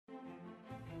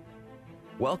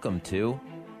Welcome to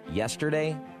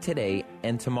Yesterday, Today,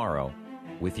 and Tomorrow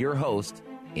with your host,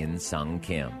 In Sung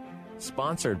Kim.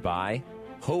 Sponsored by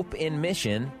Hope in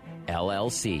Mission,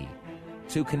 LLC.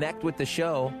 To connect with the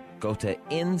show, go to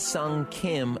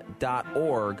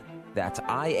insungkim.org. That's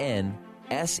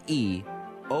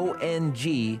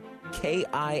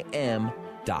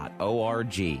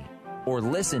INSEONGKIM.org. Or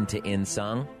listen to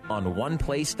InSung on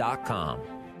oneplace.com.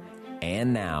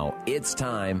 And now it's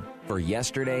time for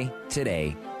Yesterday,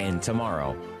 Today, and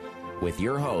Tomorrow with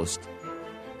your host,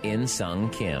 In Sung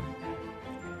Kim.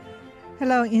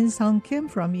 Hello, In Sung Kim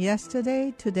from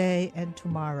Yesterday, Today, and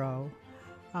Tomorrow.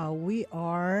 We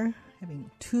are having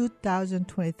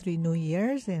 2023 New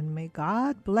Year's, and may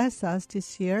God bless us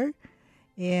this year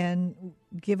and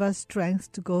give us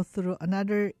strength to go through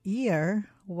another year,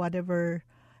 whatever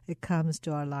it comes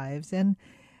to our lives. And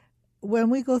when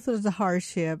we go through the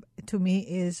hardship, to me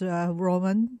is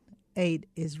Romans 8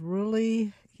 is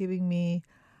really giving me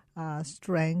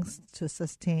strength to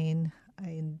sustain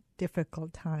in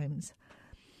difficult times.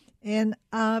 And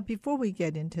before we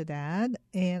get into that,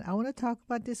 and I want to talk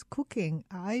about this cooking.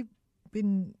 I've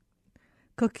been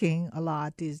cooking a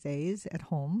lot these days at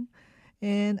home,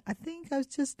 and I think I've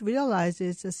just realized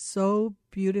it's a so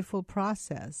beautiful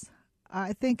process.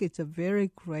 I think it's a very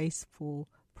graceful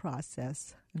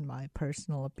process, in my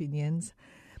personal opinions.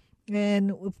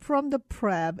 And from the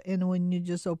prep, and when you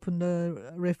just open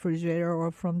the refrigerator or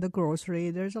from the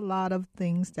grocery, there's a lot of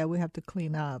things that we have to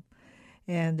clean up.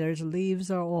 And there's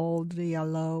leaves are old,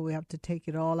 yellow. We have to take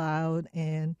it all out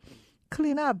and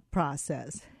clean up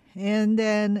process. And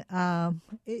then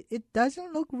it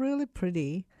doesn't look really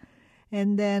pretty.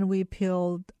 And then we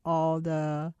peeled all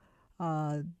the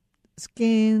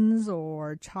skins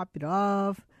or chop it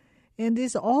off. And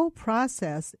this whole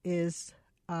process is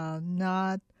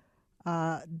not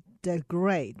that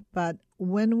great. But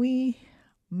when we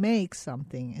make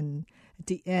something and at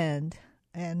the end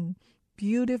and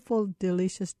beautiful,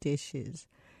 delicious dishes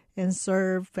and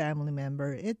serve family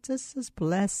member, it just is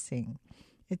blessing.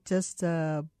 It just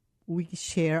we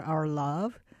share our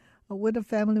love with a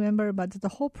family member, but the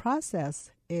whole process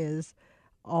is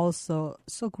also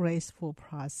so graceful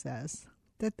process.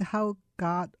 That's how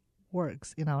God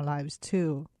works in our lives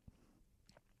too.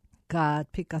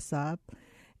 God pick us up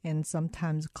and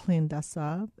sometimes cleaned us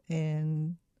up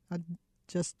and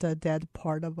just a dead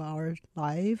part of our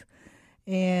life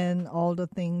and all the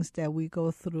things that we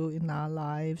go through in our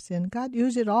lives. And God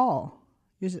used it all,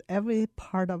 uses every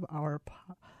part of our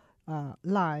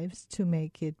lives to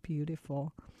make it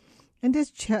beautiful. In this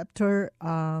chapter,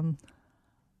 the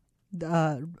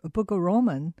book of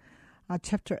Romans,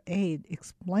 chapter 8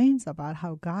 explains about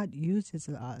how God uses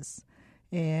us.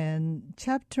 And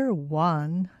chapter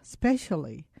 1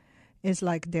 especially is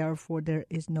like, therefore there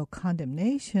is no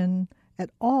condemnation at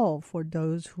all for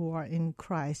those who are in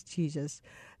Christ Jesus.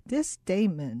 This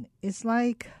statement is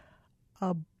like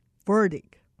a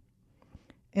verdict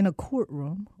in a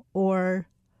courtroom or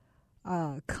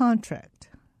a contract.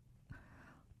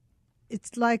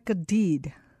 It's like a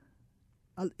deed.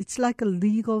 It's like a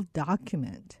legal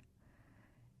document.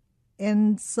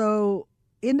 And so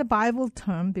in the Bible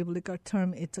term, biblical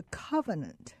term, it's a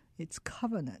covenant. It's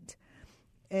covenant.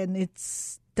 And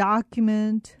it's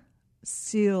document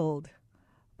sealed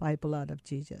by blood of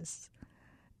Jesus.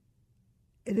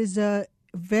 It is a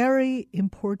very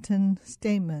important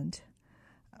statement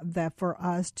that for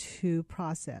us to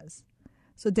process.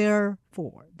 So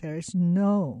therefore, there is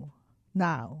no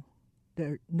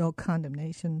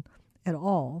condemnation at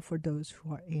all for those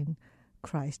who are in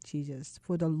Christ Jesus.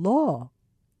 For the law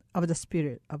of the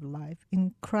Spirit of life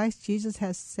in Christ Jesus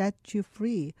has set you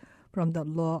free from the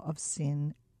law of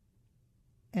sin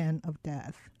and of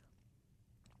death.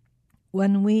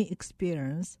 When we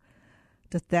experience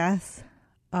the death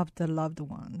of the loved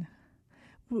one,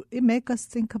 it makes us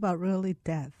think about really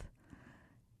death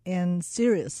and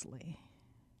seriously,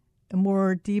 and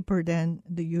more deeper than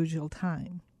the usual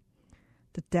time.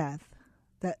 The death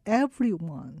that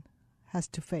everyone has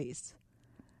to face.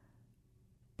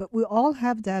 But we all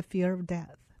have that fear of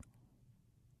death.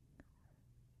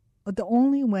 But the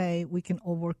only way we can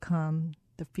overcome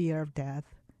the fear of death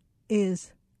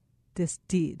is this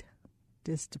deed,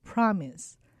 this the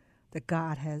promise that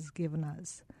God has given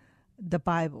us, the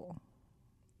Bible.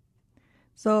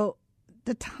 So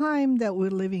the time that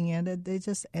we're living in, they're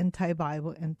just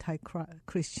anti-Bible,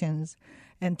 anti-Christians,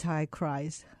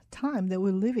 anti-Christ time that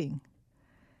we're living.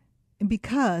 And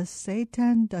because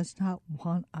Satan does not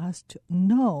want us to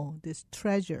know this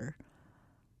treasure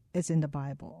is in the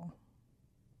Bible,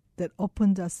 that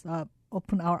opened us up,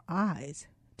 open our eyes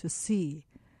to see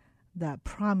that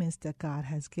promise that God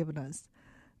has given us.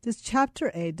 This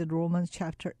chapter 8, the Romans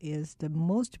chapter, is the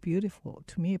most beautiful,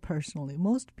 to me personally,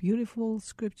 most beautiful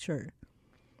scripture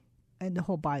in the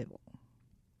whole Bible.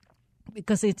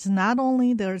 Because it's not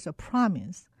only there's a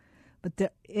promise, but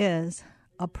there is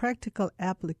a practical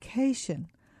application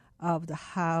of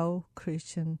how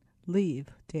Christians live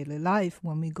daily life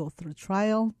when we go through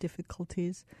trial,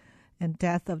 difficulties, and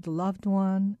death of the loved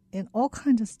one, and all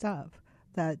kinds of stuff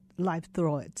that life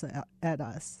throws at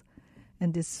us.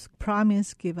 And this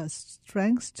promise gives us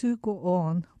strength to go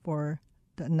on for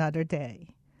another day.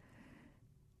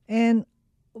 And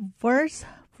verse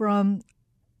from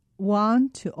 1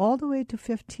 to all the way to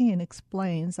 15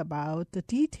 explains about the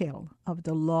detail of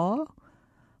the law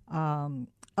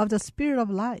of the spirit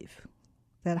of life,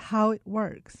 that how it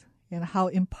works and how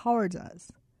it empowers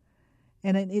us.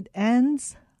 And then it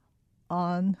lands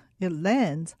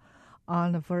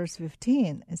on verse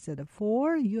 15. It said,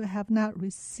 "For you have not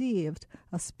received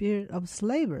a spirit of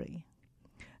slavery,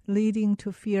 leading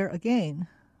to fear again,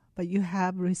 but you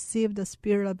have received the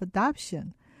spirit of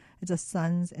adoption as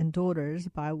sons and daughters,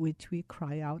 by which we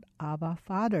cry out, Abba,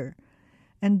 Father."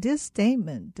 And this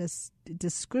statement, this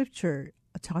scripture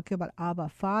talking about Abba,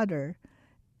 Father,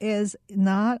 is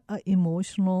not an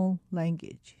emotional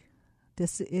language.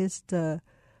 This is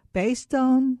based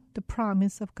on the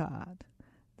promise of God,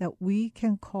 that we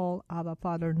can call Abba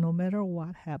Father no matter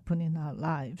what happened in our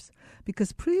lives.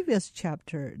 Because previous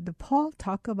chapter, Paul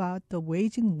talked about the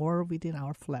waging war within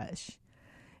our flesh.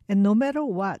 And no matter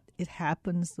what it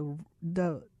happens, the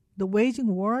waging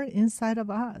war inside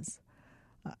of us,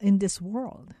 in this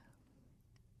world,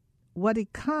 what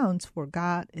it counts for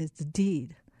God is the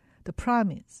deed, the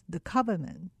promise, the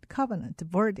covenant, the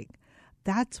verdict.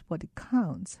 That's what it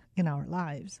counts in our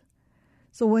lives.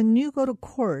 So when you go to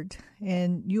court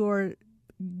and you're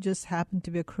just happen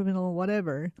to be a criminal or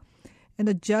whatever, and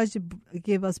the judge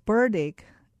gave us verdict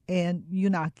and you're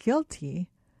not guilty,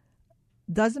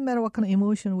 doesn't matter what kind of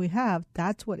emotion we have,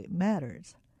 that's what it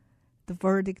matters. The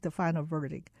verdict, the final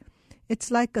verdict. It's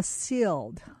like a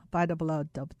sealed by the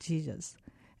blood of Jesus.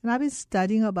 And I've been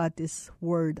studying about this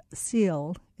word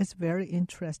seal. It's a very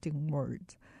interesting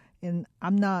word. And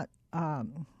I'm not...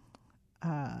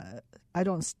 I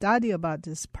don't study about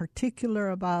this particular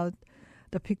about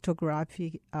the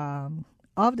pictography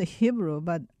of the Hebrew,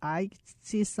 but I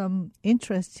see some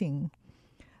interesting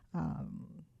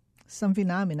some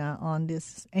phenomena on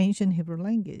this ancient Hebrew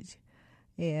language.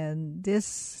 And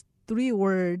this 3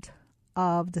 word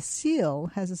of the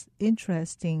seal has an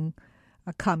interesting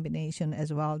combination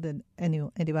as well. That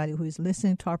anybody who is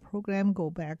listening to our program, go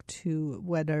back to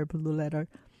whether Blue Letter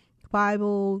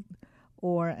Bible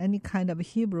or any kind of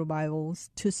Hebrew Bibles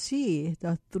to see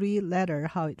the 3 letter,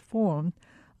 how it formed,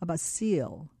 about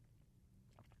seal.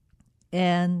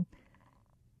 And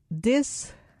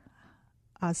this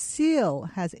seal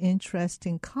has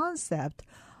interesting concept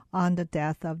on the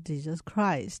death of Jesus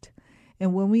Christ.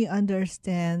 And when we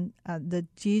understand that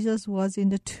Jesus was in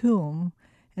the tomb,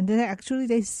 and then actually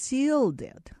they sealed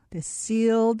it. They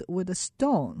sealed with a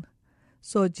stone.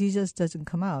 So Jesus doesn't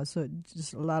come out. So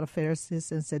just a lot of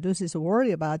Pharisees and Sadducees worry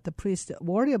about, the priests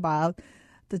worry about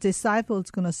the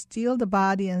disciples going to steal the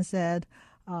body and said,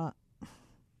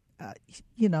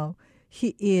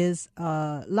 he is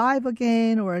alive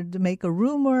again, or to make a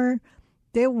rumor.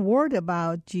 They're worried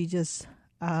about Jesus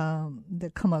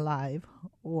that come alive,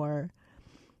 or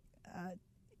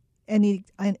any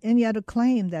other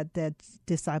claim that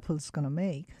disciple is going to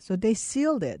make. So they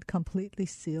sealed it, completely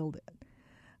sealed it.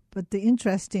 But the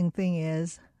interesting thing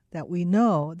is that we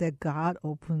know that God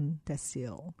opened the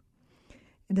seal.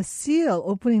 And the seal,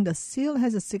 opening the seal,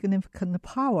 has a significant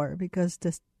power, because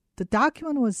the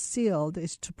document was sealed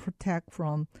is to protect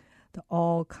from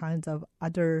all kinds of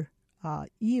other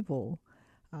evil,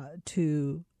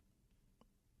 to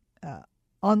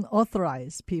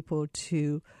unauthorized people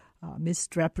to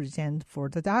misrepresent for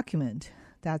the document.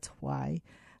 That's why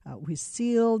we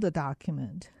seal the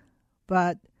document.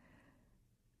 But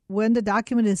when the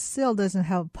document is sealed, it doesn't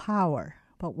have power.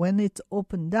 But when it's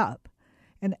opened up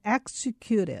and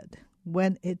executed,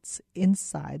 when it's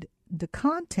inside the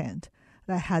content,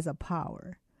 that has a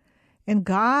power. And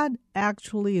God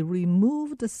actually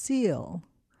removed the seal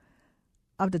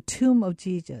of the tomb of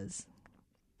Jesus,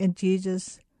 and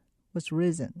Jesus was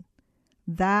risen.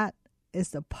 That is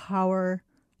the power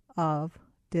of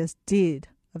this deed,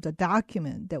 of the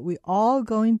document that we all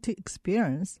going to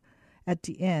experience at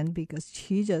the end, because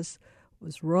Jesus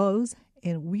was rose,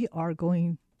 and we are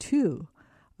going to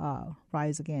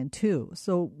rise again too.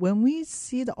 So when we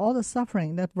see all the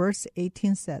suffering that verse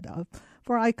 18 said of,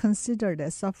 "For I consider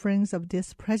the sufferings of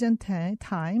this present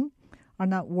time are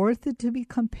not worthy to be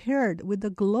compared with the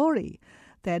glory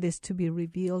that is to be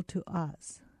revealed to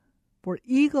us. For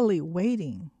eagerly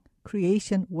waiting,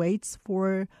 creation waits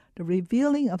for the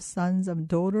revealing of sons and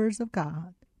daughters of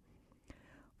God.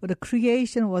 For the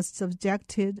creation was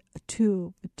subjected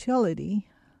to futility,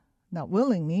 not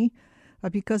willingly,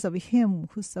 but because of him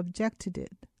who subjected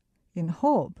it, in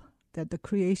hope that the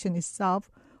creation itself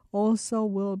also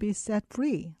will be set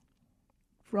free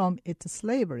from its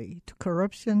slavery to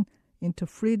corruption into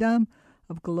freedom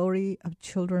of glory of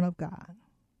children of God.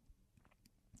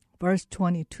 Verse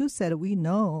 22 said, we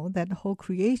know that the whole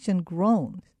creation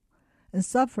groans and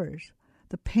suffers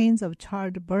the pains of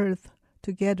childbirth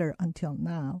together until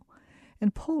now.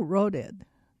 And Paul wrote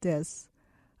this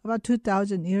about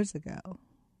 2,000 years ago,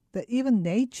 that even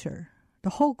nature,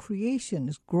 the whole creation,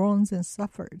 groans and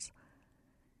suffers.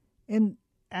 And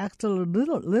actually,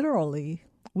 literally,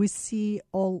 we see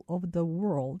all over the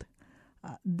world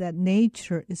that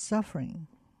nature is suffering.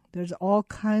 There's all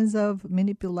kinds of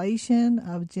manipulation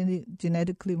of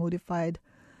genetically modified,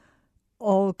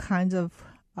 all kinds of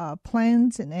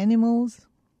plants and animals.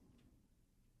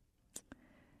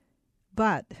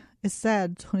 But it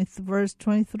said, verse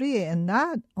 23, and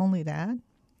not only that,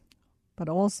 but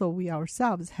also we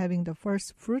ourselves having the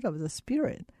first fruit of the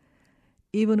Spirit,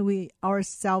 even we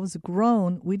ourselves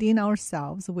groan within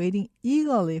ourselves, waiting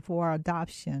eagerly for our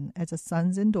adoption as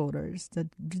sons and daughters, the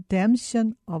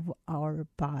redemption of our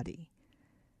body.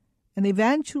 And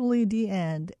eventually, the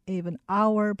end, even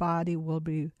our body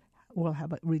will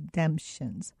have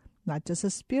redemptions, not just a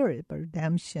spirit, but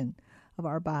redemption of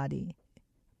our body.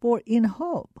 For in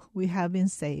hope we have been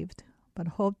saved, but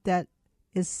hope that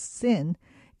is sin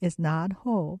is not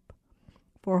hope.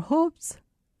 For hopes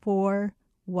for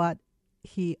what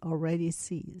he already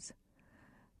sees.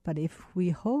 But if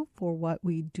we hope for what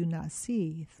we do not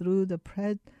see, through the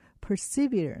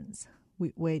perseverance,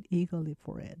 we wait eagerly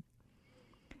for it.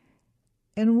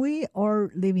 And we are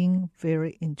living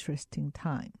very interesting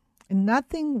time. And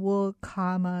nothing will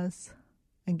calm us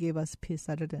and give us peace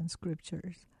other than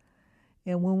scriptures.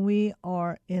 And when we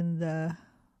are in the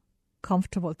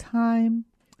comfortable time,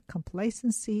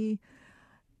 complacency,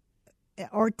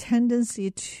 our tendency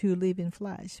to live in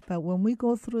flesh. But when we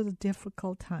go through the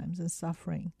difficult times and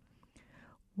suffering,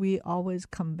 we always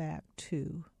come back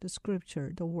to the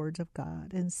scripture, the words of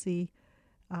God, and see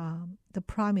the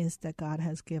promise that God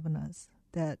has given us,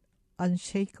 that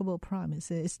unshakable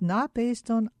promise. It's not based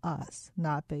on us,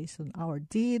 not based on our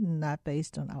deed, not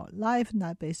based on our life,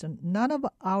 not based on none of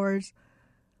ours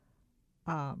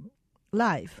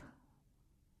life,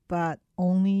 but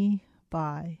only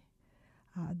by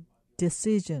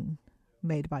decision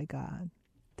made by God.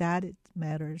 That it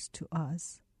matters to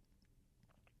us.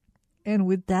 And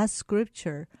with that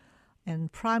scripture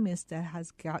and promise that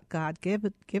has God give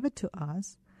it to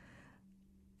us,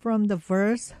 from the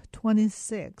verse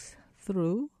 26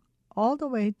 through all the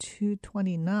way to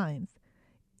 29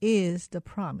 is the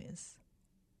promise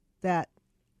that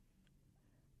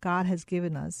God has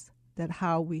given us, that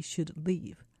how we should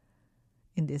live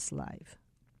in this life.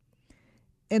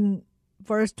 And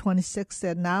verse 26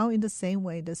 said, now in the same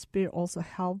way, the Spirit also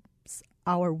helps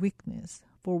our weakness,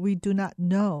 for we do not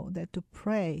know that to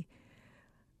pray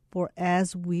for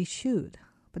as we should,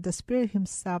 but the Spirit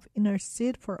himself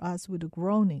intercedes for us with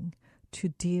groaning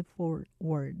too deep for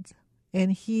words.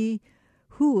 And he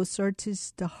who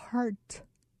searches the heart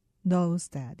knows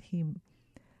that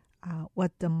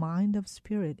what the mind of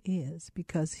Spirit is,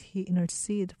 because he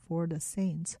intercedes for the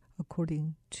saints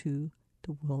according to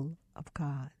the will of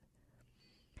God.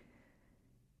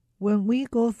 When we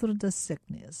go through the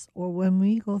sickness, or when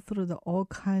we go through all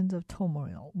kinds of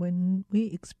turmoil, when we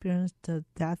experience the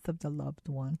death of the loved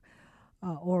one,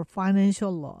 or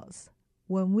financial loss,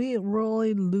 when we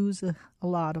really lose a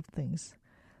lot of things,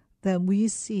 then we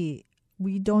see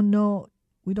we don't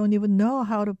even know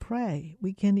how to pray.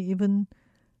 We can't even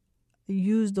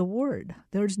use the word.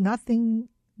 There's nothing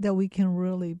that we can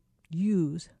really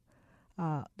use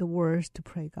the words to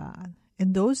pray God.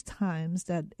 In those times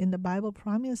that in the Bible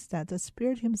promise that the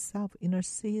Spirit himself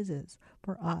intercedes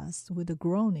for us with a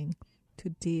groaning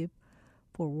too deep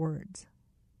for words.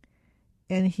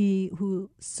 And he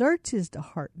who searches the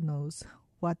heart knows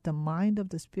what the mind of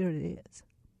the Spirit is.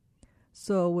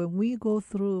 So when we go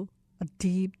through a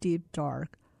deep, deep,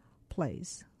 dark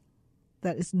place,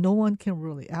 that is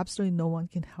absolutely no one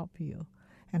can help you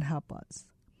and help us,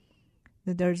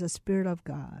 that there's a Spirit of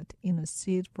God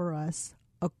intercede for us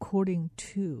according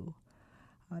to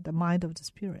the mind of the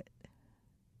Spirit.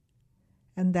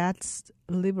 And that's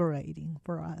liberating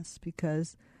for us,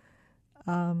 because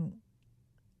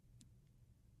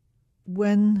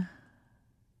when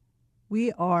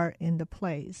we are in the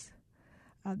place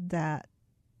that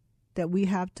we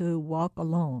have to walk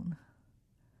alone.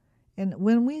 And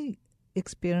when we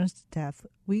experience death,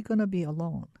 we're going to be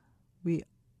alone. We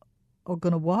are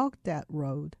going to walk that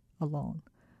road alone.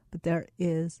 But there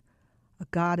is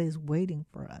God is waiting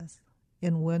for us.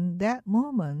 And when that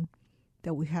moment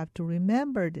that we have to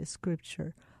remember the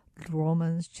scripture,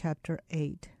 Romans chapter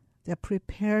 8, that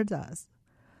prepared us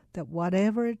that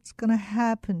whatever it's going to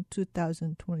happen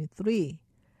 2023,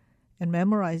 and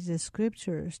memorize the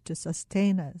scriptures to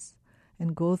sustain us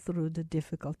and go through the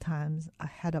difficult times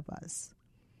ahead of us.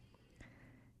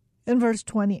 In verse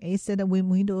 28 said that when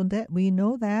we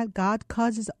know that God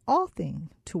causes all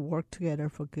things to work together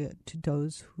for good to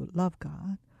those who love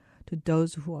God, to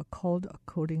those who are called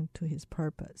according to his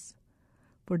purpose.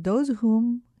 For those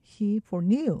whom he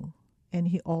foreknew, and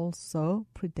he also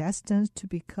predestined to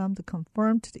become the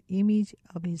conformed to the image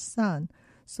of his Son,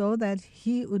 so that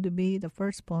he would be the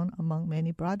firstborn among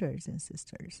many brothers and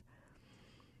sisters.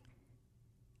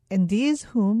 And these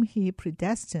whom he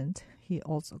predestined, he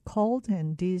also called,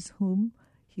 and these whom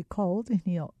he called, and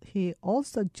he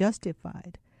also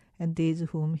justified, and these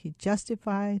whom he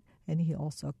justified, and he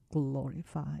also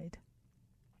glorified.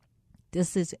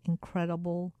 This is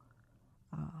incredible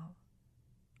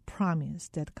promise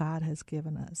that God has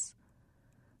given us,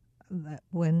 that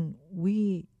when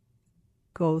we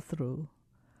go through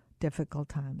difficult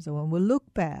times, and when we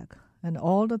look back and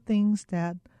all the things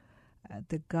that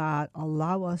God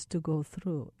allow us to go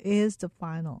through, is the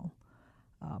final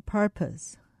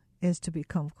purpose is to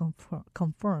become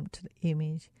conformed to the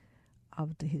image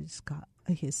of his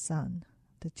Son,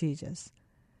 the Jesus.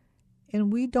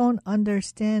 And we don't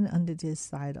understand under this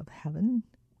side of heaven.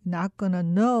 Not going to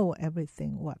know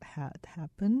everything what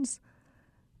happens.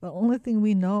 The only thing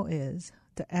we know is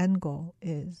the end goal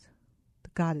is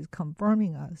that God is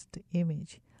confirming us the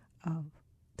image of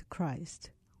the Christ.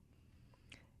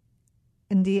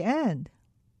 In the end,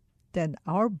 then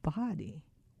our body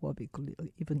will be,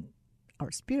 even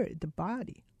our spirit, the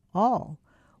body, all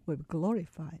will be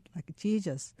glorified like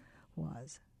Jesus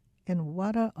was. And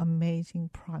what an amazing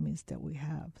promise that we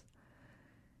have.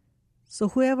 So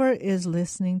whoever is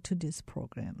listening to this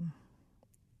program,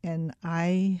 and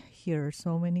I hear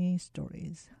so many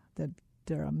stories that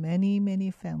there are many, many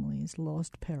families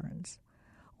lost parents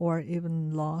or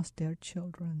even lost their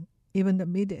children, even the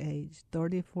mid-age,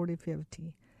 30, 40,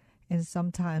 50, and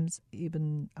sometimes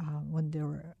even when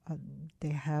they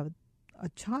have a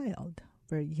child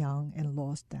very young and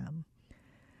lost them.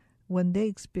 When they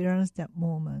experience that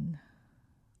moment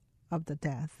of the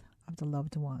death of the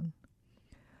loved one,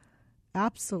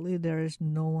 absolutely there is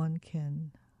no one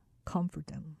can comfort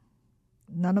them.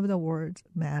 None of the words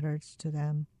matters to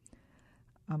them.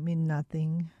 I mean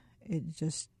nothing. It's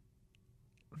just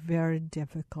very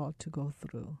difficult to go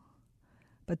through.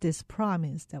 But this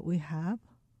promise that we have,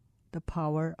 the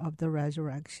power of the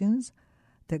resurrections,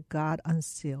 that God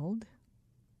unsealed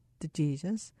to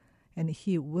Jesus, and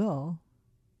he will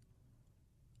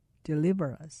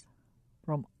deliver us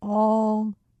from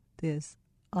all this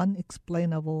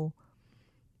unexplainable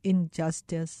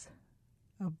injustice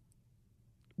of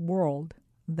world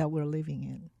that we're living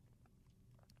in.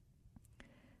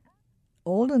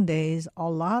 Olden days, a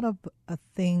lot of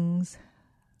things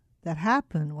that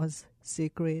happened was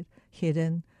secret,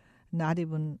 hidden, not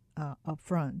even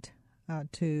upfront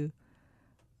to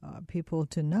people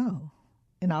to know.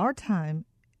 In our time,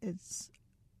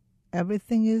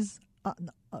 everything is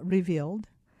revealed.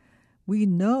 We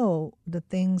know the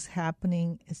things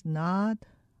happening is not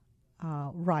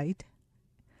right.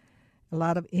 A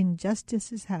lot of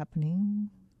injustice is happening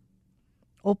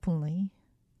openly.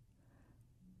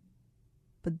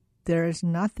 But there is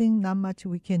not much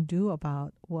we can do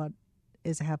about what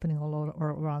is happening all over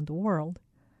around the world.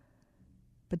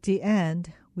 But the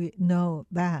end, we know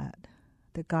that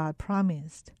God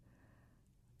promised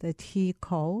that he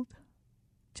called,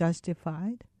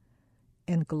 justified,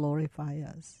 and glorify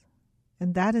us.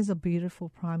 And that is a beautiful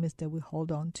promise that we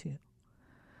hold on to.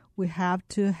 We have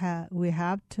to have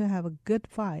a good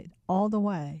fight all the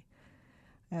way.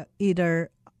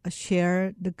 Either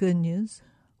share the good news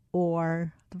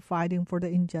or the fighting for the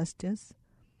injustice.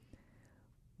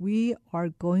 We are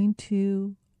going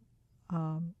to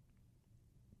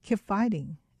keep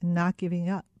fighting and not giving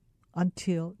up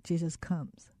until Jesus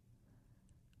comes.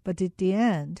 But at the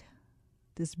end,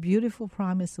 this beautiful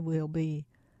promise will be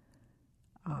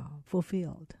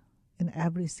fulfilled in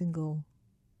every single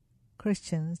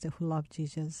Christians who love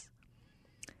Jesus.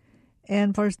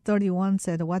 And verse 31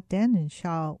 said, "What then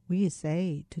shall we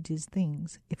say to these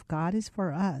things? If God is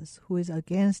for us, who is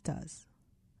against us?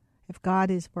 If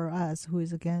God is for us, who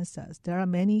is against us? There are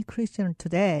many Christians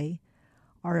today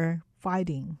are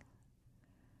fighting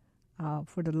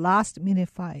for the last minute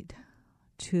fight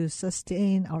to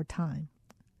sustain our time.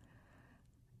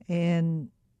 And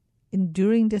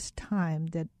during this time,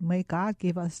 that may God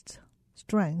give us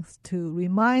strength to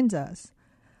remind us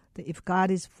that if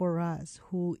God is for us,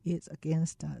 who is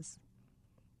against us?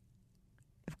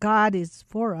 If God is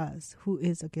for us, who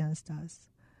is against us?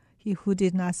 He who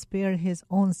did not spare his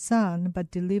own son, but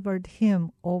delivered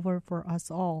him over for us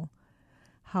all,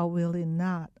 how will he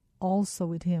not also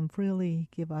with him freely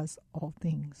give us all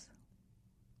things?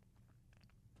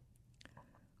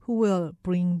 Who will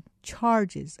bring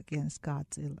charges against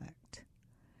God's elect?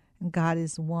 And God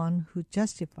is one who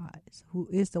justifies, who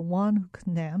is the one who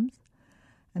condemns,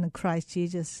 and Christ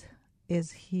Jesus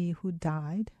is he who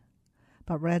died,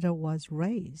 but rather was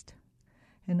raised,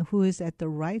 and who is at the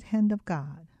right hand of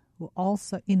God, who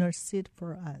also intercede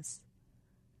for us.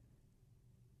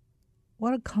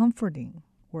 What a comforting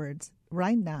words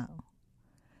right now.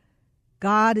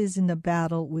 God is in the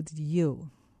battle with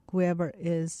you, whoever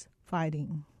is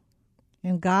fighting.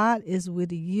 And God is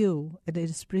with you in a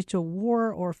spiritual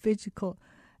war or physical,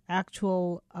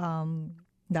 actual,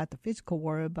 not the physical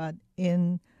war, but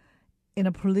in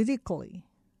a politically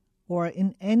or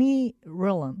in any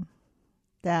realm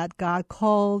that God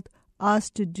called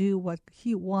us to do what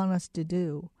he wants us to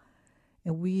do.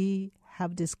 And we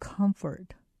have this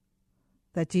comfort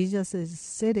that Jesus is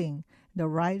sitting at the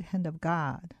right hand of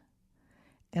God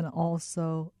and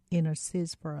also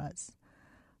intercedes for us.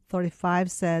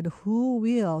 35 said, who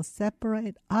will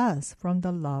separate us from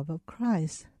the love of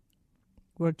Christ?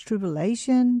 Will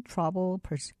tribulation, trouble,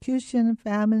 persecution,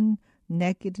 famine,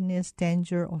 nakedness,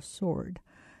 danger, or sword?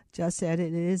 Just as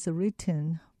it is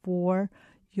written, for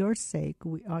your sake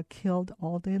we are killed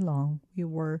all day long. We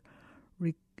were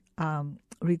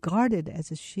regarded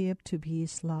as a sheep to be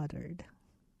slaughtered.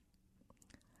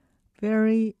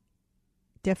 Very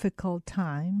difficult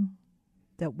time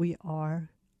that we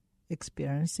are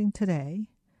experiencing today,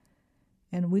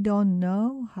 and we don't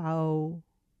know how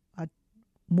a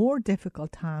more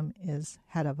difficult time is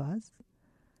ahead of us.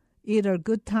 Either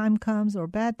good time comes or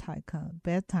bad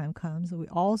time comes. We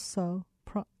also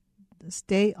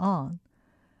stay on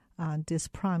this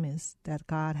promise that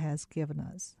God has given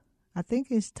us. I think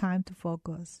it's time to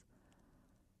focus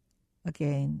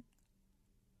again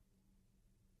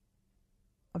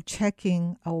of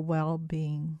checking our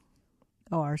well-being,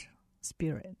 our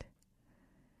spirit,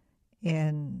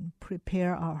 and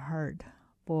prepare our heart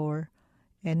for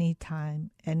any time,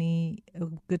 any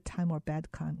good time or bad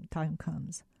time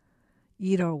comes.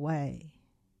 Either way,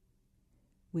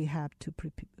 we have to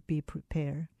be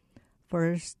prepared.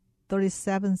 Verse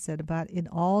 37 said, but in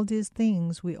all these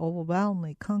things we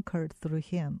overwhelmingly conquered through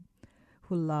him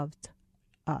who loved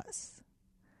us.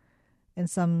 And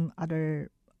some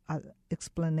other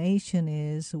explanation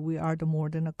is we are the more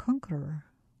than a conqueror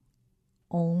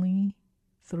only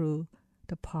through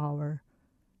the power,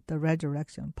 the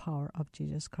resurrection power of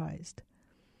Jesus Christ.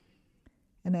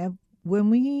 And when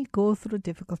we go through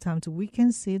difficult times, we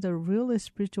can see the real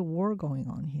spiritual war going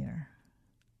on here.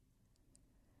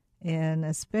 And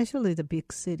especially the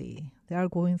big city, they are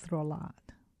going through a lot.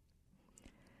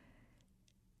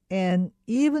 And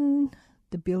even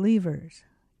the believers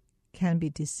can be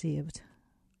deceived.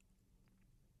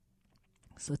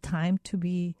 So time to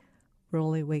be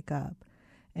really wake up.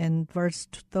 And verse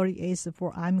 38 says,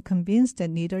 for I'm convinced that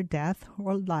neither death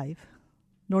or life,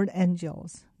 nor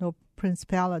angels, nor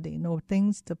principality, nor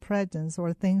things to present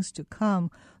or things to come,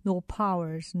 no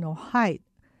powers, no height,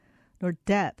 nor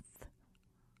depth,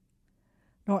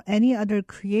 nor any other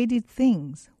created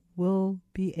things will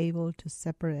be able to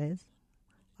separate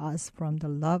us from the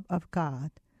love of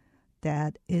God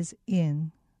that is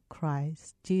in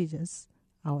Christ Jesus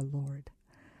our Lord.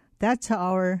 That's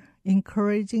our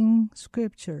encouraging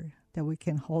scripture that we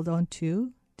can hold on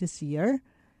to this year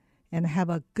and have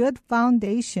a good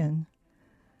foundation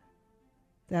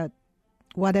that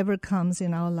whatever comes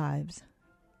in our lives,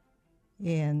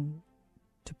 and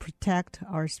to protect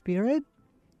our spirit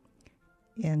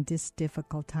in this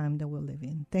difficult time that we live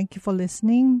in. Thank you for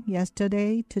listening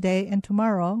yesterday, today, and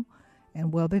tomorrow,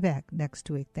 and we'll be back next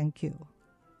week. Thank you.